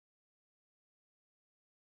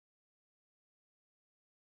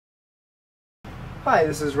Hi,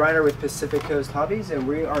 this is Reiner with Pacific Coast Hobbies, and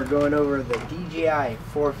we are going over the DJI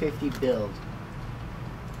 450 build.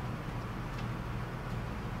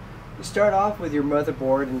 You start off with your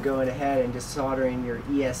motherboard and going ahead and just soldering your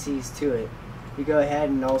ESCs to it. You go ahead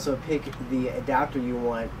and also pick the adapter you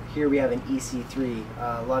want. Here we have an EC3.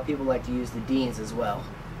 A lot of people like to use the Deans as well.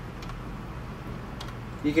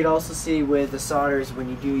 You can also see with the solders, when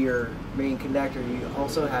you do your main connector, you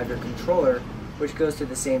also have your controller, which goes to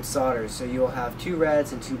the same solders. So you will have two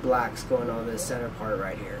reds and two blacks going on this center part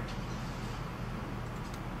right here.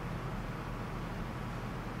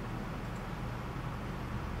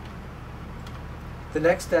 The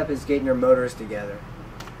next step is getting your motors together.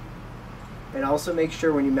 And also make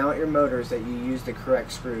sure when you mount your motors that you use the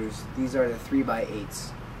correct screws. These are the 3x8s.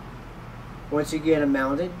 Once you get them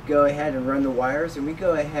mounted, go ahead and run the wires, and we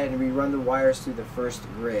go ahead and we run the wires through the first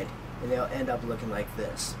grid, and they'll end up looking like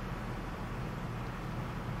this.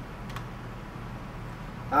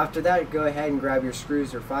 After that, go ahead and grab your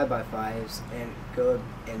screws or 5x5s and go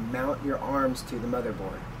and mount your arms to the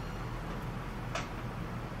motherboard.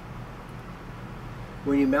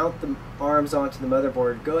 When you mount the arms onto the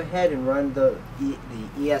motherboard, go ahead and run the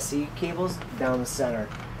ESC cables down the center.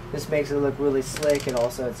 This makes it look really slick, and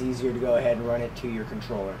also it's easier to go ahead and run it to your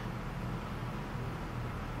controller.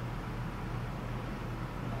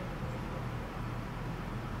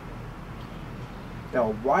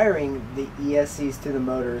 Now, wiring the ESCs to the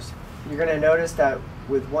motors, you're going to notice that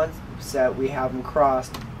with one set we have them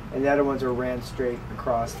crossed and the other ones are ran straight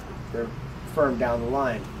across. They're firm down the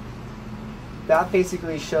line. That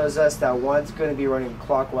basically shows us that one's going to be running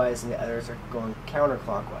clockwise and the others are going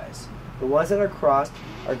counterclockwise. The ones that are crossed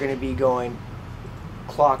are going to be going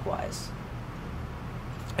clockwise.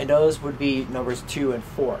 And those would be numbers 2 and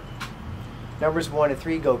 4. Numbers 1 and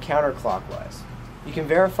 3 go counterclockwise. You can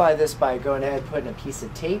verify this by going ahead and putting a piece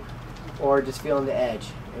of tape or just feeling the edge.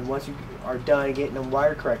 And once you are done getting them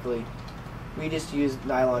wired correctly, we just use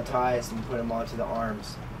nylon ties and put them onto the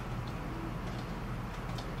arms.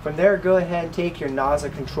 From there, go ahead and take your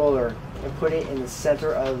NASA controller and put it in the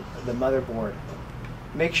center of the motherboard.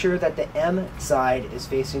 Make sure that the M side is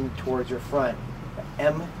facing towards your front.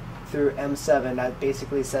 M through M7, that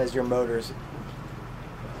basically says your motors.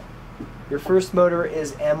 Your first motor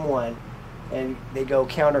is M1. And they go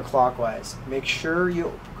counterclockwise. Make sure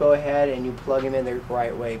you go ahead and you plug them in the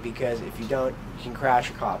right way, because if you don't, you can crash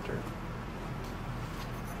a copter.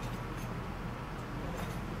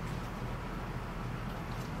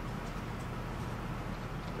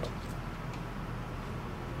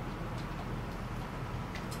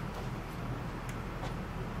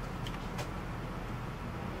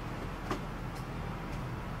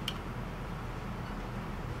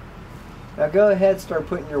 Now go ahead and start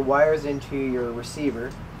putting your wires into your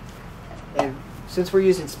receiver. And since we're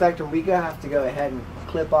using Spectrum, we have to go ahead and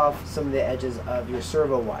clip off some of the edges of your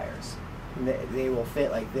servo wires. And they will fit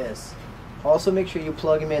like this. Also make sure you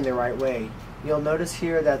plug them in the right way. You'll notice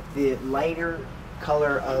here that the lighter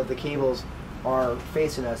color of the cables are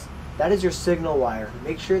facing us. That is your signal wire.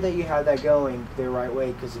 Make sure that you have that going the right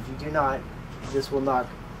way, because if you do not, this will not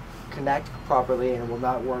connect properly and will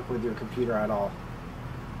not work with your computer at all.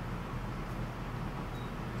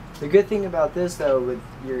 The good thing about this, though, with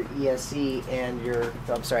your ESC and your,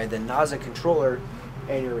 the NASA controller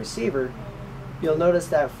and your receiver, you'll notice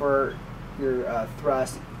that for your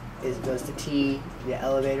thrust, it goes to T, the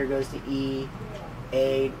elevator goes to E,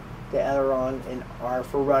 A, the aileron, and R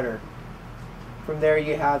for rudder. From there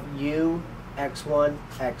you have U, X1,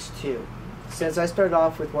 X2. Since I started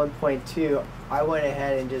off with 1.2, I went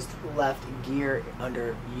ahead and just left gear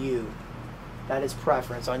under U. That is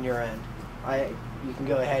preference on your end. You can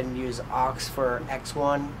go ahead and use aux for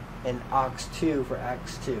X1 and aux2 for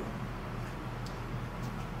X2.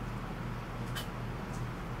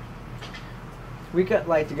 We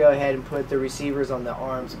like to go ahead and put the receivers on the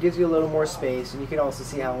arms. It gives you a little more space, and you can also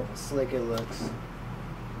see how slick it looks.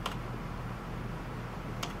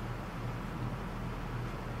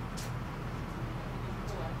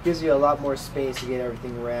 Gives you a lot more space to get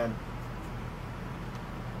everything ran.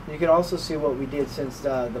 You can also see what we did, since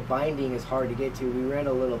the binding is hard to get to. We ran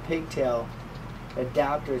a little pigtail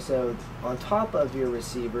adapter, so on top of your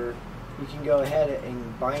receiver you can go ahead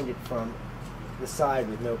and bind it from the side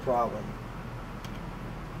with no problem.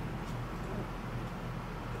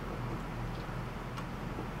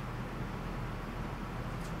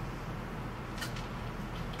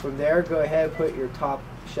 From there, go ahead and put your top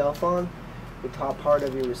shelf on, the top part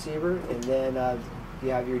of your receiver, and then if you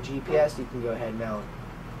have your GPS, you can go ahead and mount.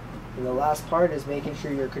 And the last part is making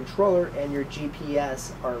sure your controller and your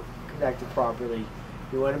GPS are connected properly.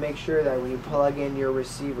 You want to make sure that when you plug in your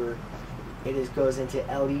receiver, it is goes into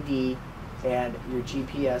LED, and your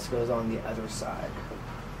GPS goes on the other side.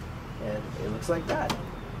 And it looks like that.